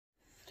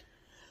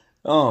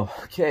Oh,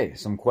 okay.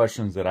 Some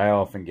questions that I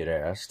often get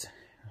asked.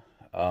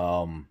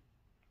 Um,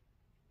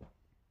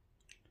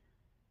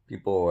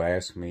 People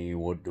ask me,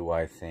 what do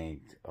I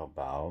think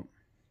about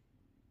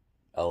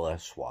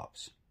LS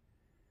swaps,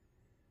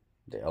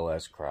 the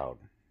LS crowd,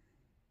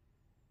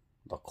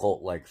 the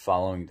cult-like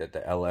following that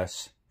the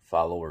LS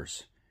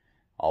followers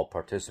all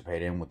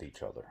participate in with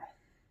each other.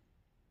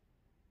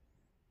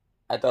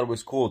 I thought it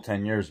was cool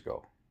 10 years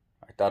ago.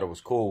 I thought it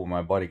was cool when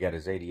my buddy got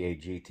his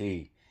 88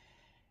 GT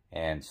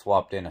and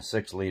swapped in a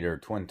 6-liter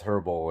twin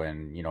turbo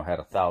and, had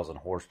 1,000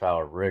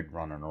 horsepower rig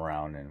running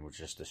around and was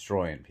just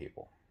destroying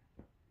people.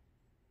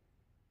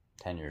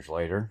 10 years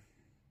later,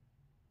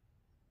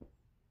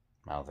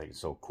 I don't think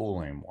it's so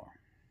cool anymore.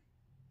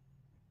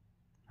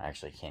 I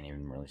actually can't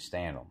even really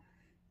stand them.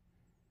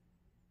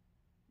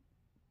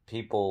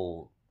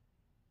 People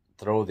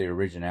throw the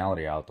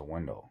originality out the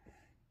window,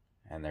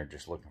 and they're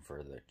just looking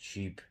for the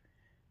cheap,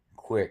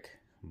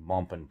 quick,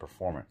 bumping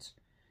performance.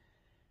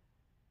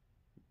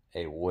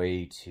 A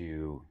way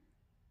to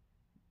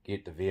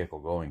get the vehicle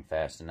going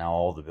fast, and now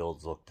all the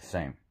builds look the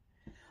same.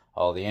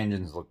 All the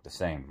engines look the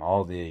same.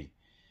 All the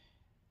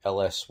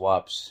LS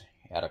swaps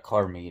at a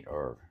car meet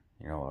or,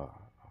 a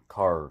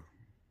car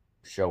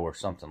show or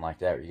something like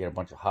that, where you get a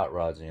bunch of hot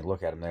rods and you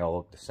look at them, they all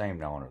look the same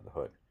now under the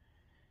hood.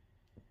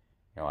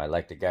 I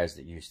like the guys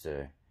that used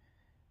to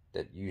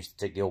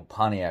take the old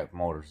Pontiac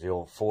motors, the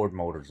old Ford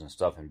motors and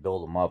stuff, and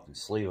build them up and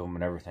sleeve them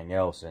and everything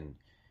else. And,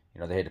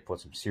 they had to put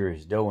some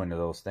serious dough into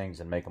those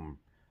things and make them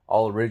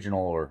all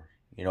original, or,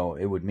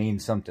 it would mean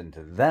something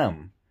to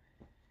them.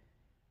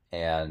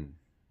 And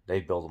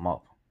they'd build them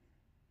up.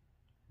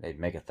 They'd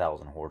make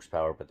 1,000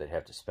 horsepower, but they'd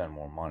have to spend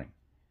more money.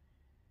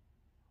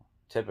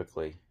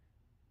 Typically,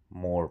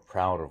 more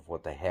proud of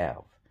what they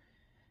have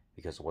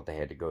because of what they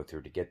had to go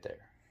through to get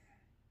there.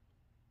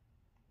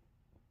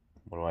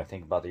 What do I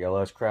think about the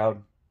LS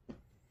crowd?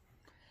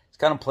 It's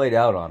kind of played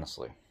out,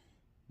 honestly.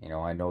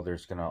 I know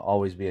there's going to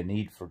always be a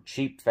need for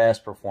cheap,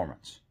 fast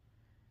performance.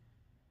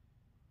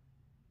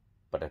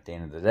 But at the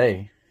end of the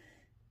day,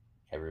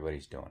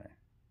 everybody's doing it.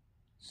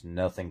 It's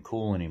nothing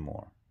cool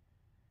anymore.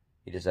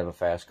 You just have a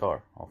fast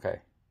car.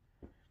 Okay.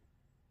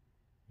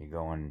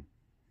 You're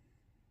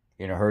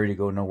in a hurry to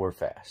go nowhere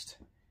fast.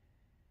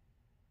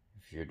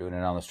 If you're doing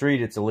it on the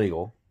street, it's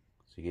illegal.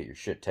 So you get your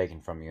shit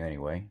taken from you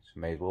anyway. So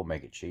may as well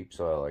make it cheap.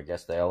 So I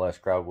guess the LS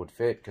crowd would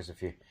fit, because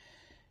if you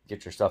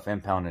get your stuff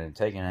impounded and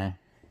taken, you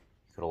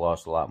could have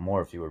lost a lot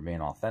more if you were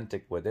being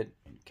authentic with it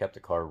and kept the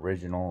car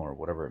original or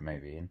whatever it may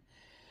be. And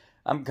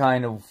I'm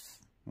kind of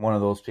one of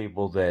those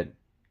people that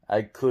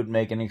I could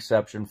make an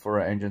exception for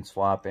an engine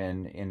swap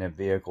in a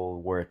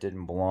vehicle where it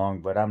didn't belong,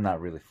 but I'm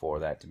not really for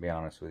that, to be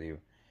honest with you.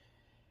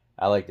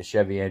 I like the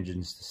Chevy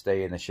engines to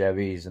stay in the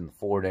Chevys and the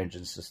Ford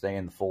engines to stay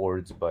in the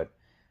Fords, but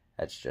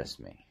that's just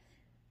me.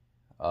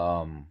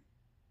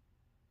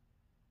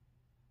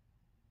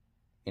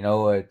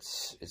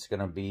 It's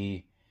gonna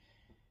be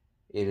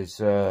it's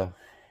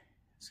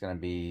gonna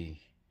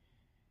be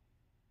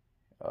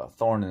a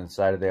thorn in the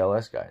side of the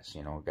LS guys.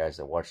 Guys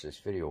that watch this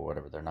video or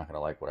whatever, they're not gonna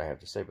like what I have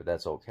to say, but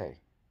that's okay.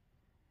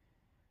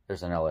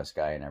 There's an LS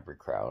guy in every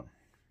crowd,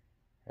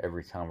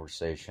 every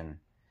conversation.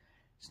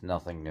 It's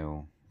nothing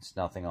new. It's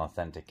nothing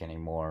authentic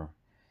anymore.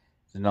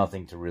 There's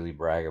nothing to really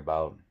brag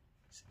about.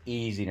 It's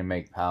easy to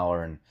make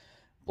power and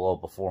blow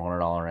up a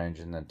 $400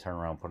 engine, then turn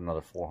around, put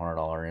another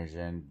 $400 engine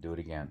in, do it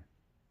again.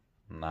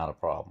 Not a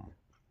problem.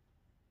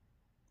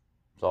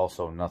 It's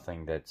also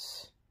nothing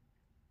that's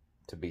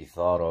to be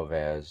thought of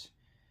as,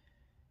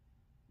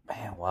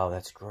 man, wow,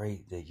 that's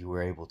great that you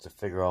were able to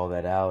figure all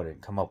that out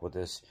and come up with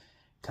this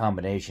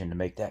combination to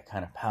make that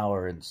kind of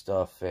power and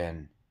stuff.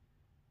 And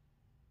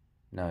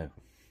no,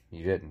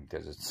 you didn't,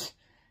 because it's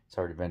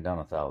already been done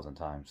 1,000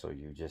 times. So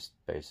you just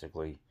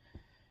basically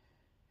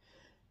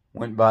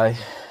went by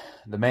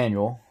the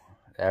manual,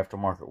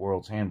 Aftermarket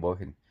World's Handbook,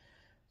 and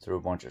threw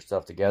a bunch of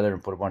stuff together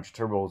and put a bunch of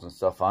turbos and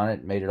stuff on it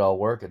and made it all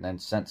work, and then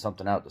sent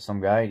something out to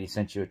some guy, and he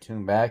sent you a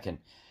tune back and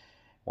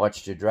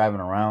watched you driving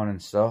around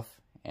and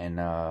stuff, and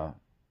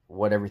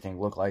what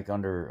everything looked like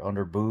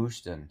under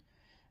boost, and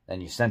then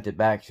you sent it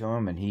back to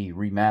him, and he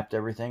remapped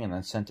everything and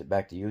then sent it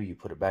back to you. You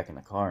put it back in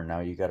the car, and now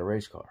you got a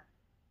race car.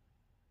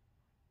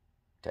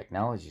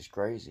 Technology is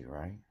crazy,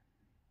 right?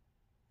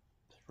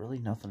 There's really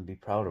nothing to be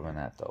proud of in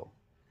that, though.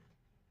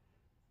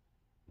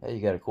 Hey,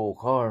 you got a cool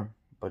car,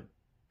 but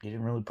you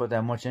didn't really put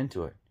that much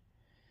into it.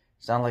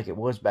 It's not like it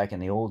was back in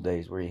the old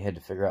days where you had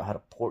to figure out how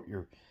to port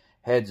your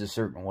heads a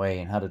certain way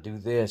and how to do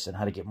this and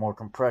how to get more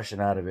compression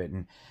out of it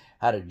and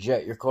how to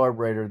jet your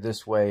carburetor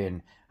this way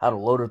and how to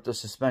load up the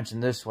suspension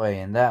this way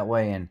and that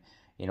way. And,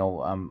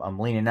 I'm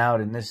leaning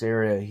out in this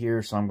area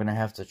here, so I'm going to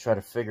have to try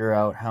to figure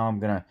out how I'm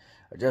going to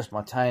adjust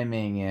my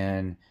timing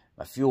and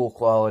my fuel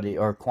quality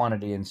or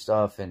quantity and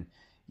stuff. And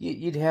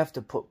you'd have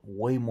to put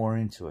way more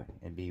into it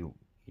and you'd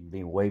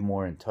be way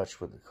more in touch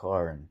with the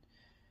car. And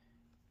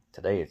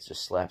today it's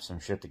just slap some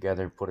shit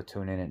together, put a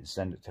tune in it, and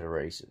send it to the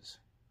races.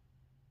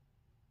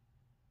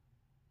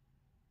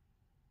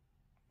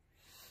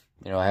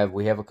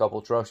 We have a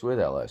couple trucks with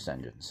LS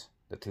engines.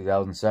 The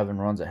 2007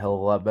 runs a hell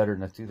of a lot better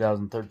than the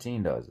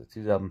 2013 does. The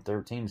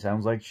 2013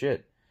 sounds like shit.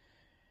 It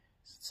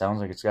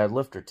sounds like it's got a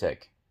lifter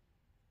tick.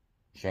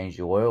 Change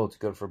the oil, it's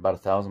good for about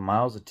 1,000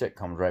 miles. The tick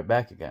comes right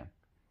back again.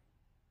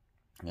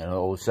 You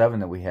know, the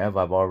 07 that we have,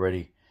 I've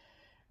already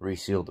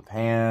resealed the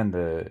pan,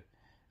 the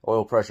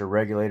oil pressure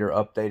regulator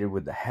updated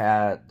with the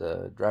hat,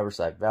 the driver's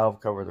side valve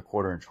cover, the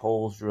 1/4-inch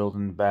holes drilled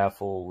in the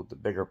baffle with the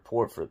bigger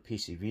port for the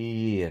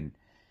PCV, and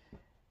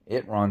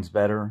it runs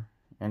better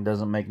and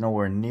doesn't make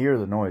nowhere near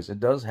the noise. It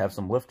does have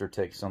some lifter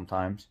ticks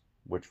sometimes,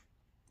 which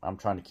I'm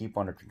trying to keep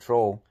under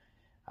control.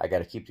 I got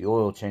to keep the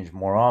oil changed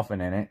more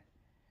often in it,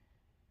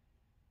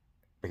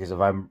 because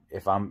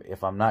if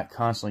I'm not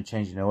constantly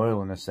changing the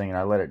oil in this thing and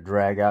I let it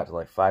drag out to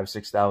like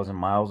 5,000-6,000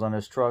 miles on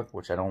this truck,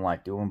 which I don't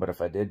like doing, but if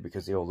I did,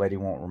 because the old lady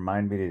won't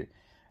remind me that,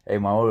 hey,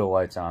 my oil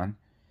light's on,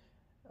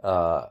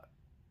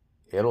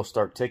 it'll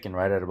start ticking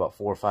right at about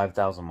 4,000 or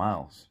 5,000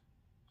 miles.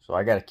 So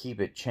I got to keep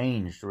it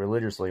changed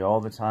religiously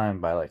all the time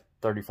by like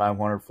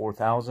 3,500,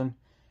 4,000,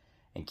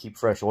 and keep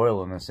fresh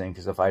oil in this thing,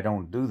 because if I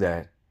don't do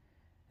that,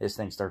 this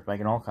thing starts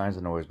making all kinds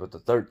of noise. But the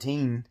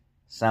 13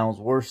 sounds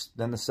worse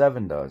than the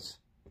 7 does.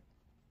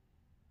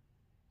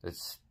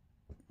 It's,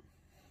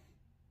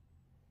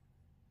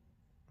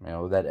 you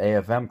know, that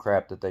AFM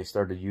crap that they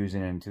started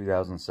using in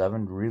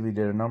 2007 really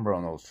did a number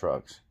on those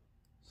trucks.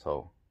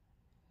 So,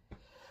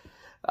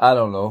 I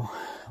don't know.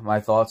 My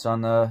thoughts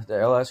on the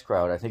LS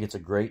Crowd. I think it's a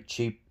great,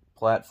 cheap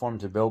platform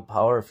to build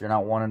power if you're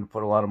not wanting to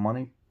put a lot of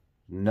money.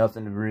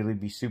 Nothing to really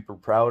be super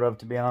proud of,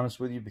 to be honest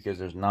with you, because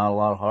there's not a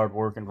lot of hard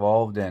work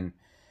involved in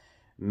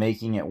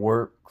making it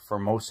work for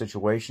most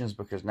situations,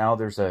 because now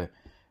there's a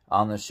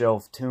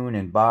on-the-shelf tune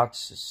and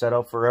box set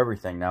up for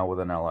everything now with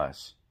an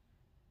LS.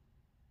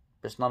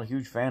 Just not a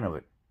huge fan of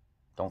it.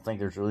 Don't think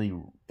there's really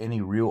any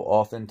real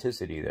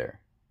authenticity there.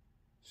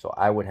 So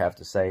I would have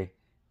to say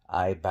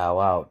I bow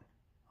out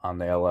on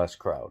the LS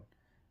Crowd.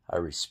 I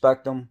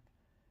respect them,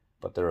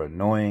 but they're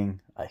annoying.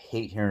 I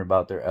hate hearing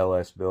about their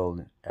LS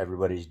build.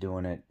 Everybody's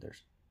doing it.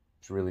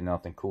 It's really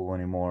nothing cool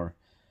anymore.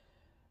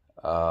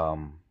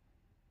 And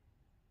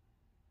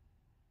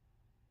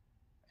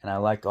I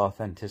like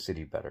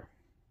authenticity better.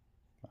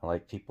 I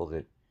like people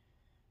that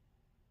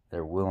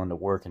they're willing to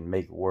work and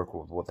make it work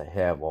with what they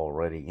have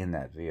already in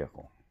that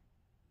vehicle,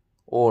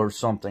 or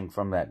something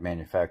from that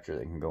manufacturer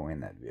that can go in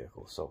that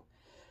vehicle. So,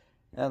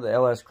 yeah, the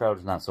LS Crowd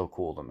is not so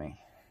cool to me.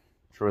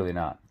 It's really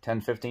not.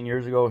 10, 15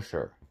 years ago,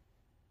 sure.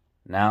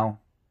 Now,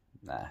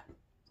 nah,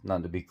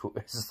 nothing to be cool.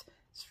 It's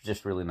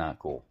just really not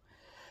cool.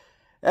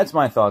 That's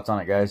my thoughts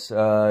on it, guys.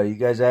 You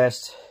guys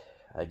asked,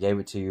 I gave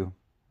it to you.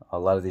 A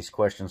lot of these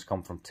questions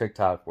come from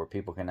TikTok, where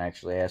people can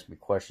actually ask me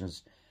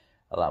questions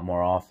a lot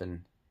more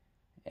often,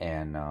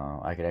 and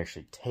I could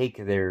actually take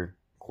their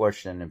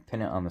question and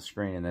pin it on the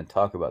screen and then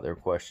talk about their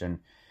question,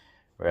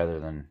 rather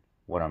than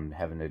what I'm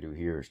having to do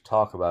here is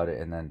talk about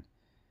it and then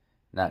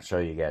not show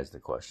you guys the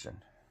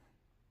question.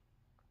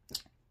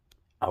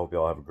 I hope you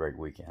all have a great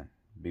weekend.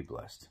 Be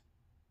blessed.